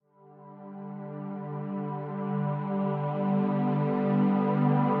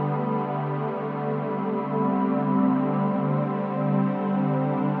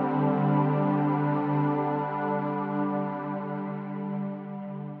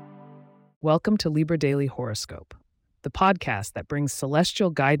Welcome to Libra Daily Horoscope, the podcast that brings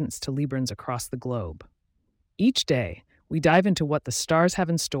celestial guidance to Librans across the globe. Each day, we dive into what the stars have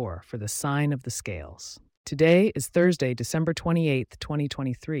in store for the sign of the scales. Today is Thursday, December 28th,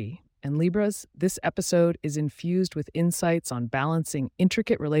 2023, and Libras, this episode is infused with insights on balancing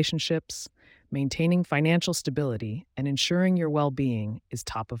intricate relationships, maintaining financial stability, and ensuring your well-being is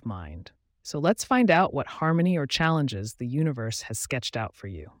top of mind. So let's find out what harmony or challenges the universe has sketched out for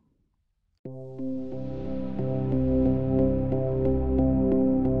you.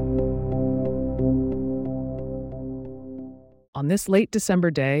 On this late December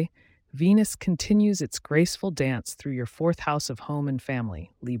day, Venus continues its graceful dance through your fourth house of home and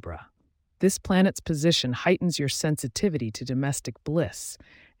family, Libra. This planet's position heightens your sensitivity to domestic bliss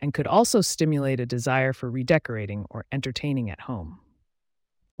and could also stimulate a desire for redecorating or entertaining at home.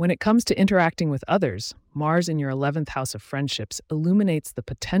 When it comes to interacting with others, Mars in your 11th house of friendships illuminates the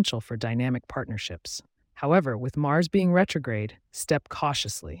potential for dynamic partnerships. However, with Mars being retrograde, step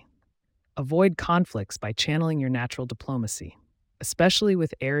cautiously. Avoid conflicts by channeling your natural diplomacy. Especially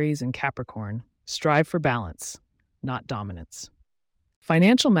with Aries and Capricorn, strive for balance, not dominance.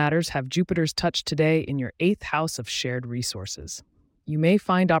 Financial matters have Jupiter's touch today in your 8th house of shared resources. You may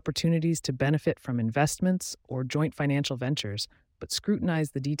find opportunities to benefit from investments or joint financial ventures, but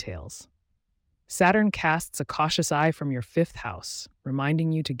scrutinize the details. Saturn casts a cautious eye from your 5th house,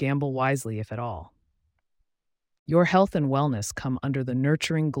 reminding you to gamble wisely if at all. Your health and wellness come under the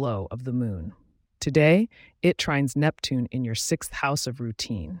nurturing glow of the moon. Today, it trines Neptune in your 6th house of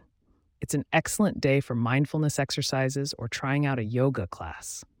routine. It's an excellent day for mindfulness exercises or trying out a yoga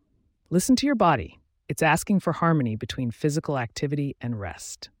class. Listen to your body. It's asking for harmony between physical activity and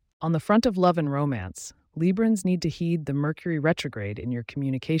rest. On the front of love and romance, Librans need to heed the Mercury retrograde in your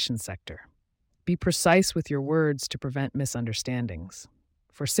communication sector. Be precise with your words to prevent misunderstandings.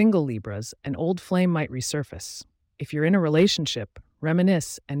 For single Libras, an old flame might resurface. If you're in a relationship,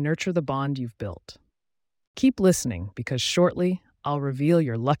 reminisce and nurture the bond you've built. Keep listening because shortly, I'll reveal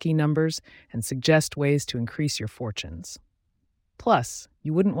your lucky numbers and suggest ways to increase your fortunes. Plus,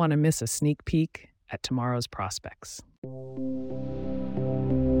 you wouldn't want to miss a sneak peek at tomorrow's prospects.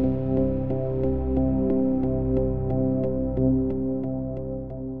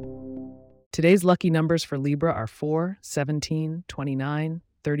 Today's lucky numbers for Libra are 4, 17, 29,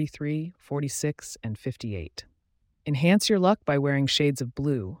 33, 46, and 58. Enhance your luck by wearing shades of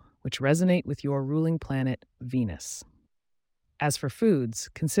blue, which resonate with your ruling planet, Venus. As for foods,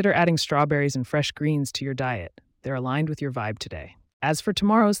 consider adding strawberries and fresh greens to your diet. They're aligned with your vibe today. As for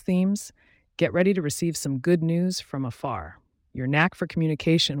tomorrow's themes, get ready to receive some good news from afar. Your knack for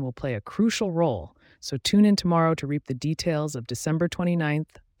communication will play a crucial role, so tune in tomorrow to reap the details of December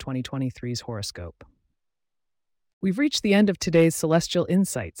 29th, 2023's horoscope. We've reached the end of today's Celestial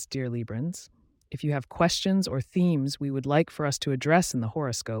Insights, dear Librans. If you have questions or themes we would like for us to address in the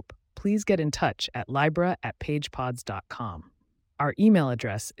horoscope, please get in touch at libra@pagepods.com. Our email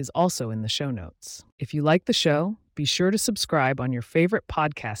address is also in the show notes. If you like the show, be sure to subscribe on your favorite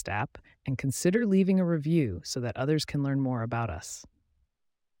podcast app and consider leaving a review so that others can learn more about us.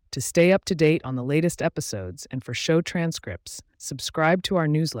 To stay up to date on the latest episodes and for show transcripts, subscribe to our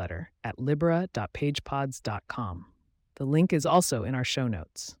newsletter at libra.pagepods.com. The link is also in our show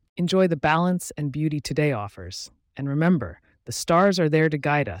notes. Enjoy the balance and beauty today offers. And remember, the stars are there to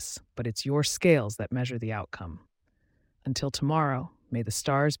guide us, but it's your scales that measure the outcome. Until tomorrow, may the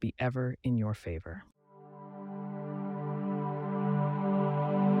stars be ever in your favor.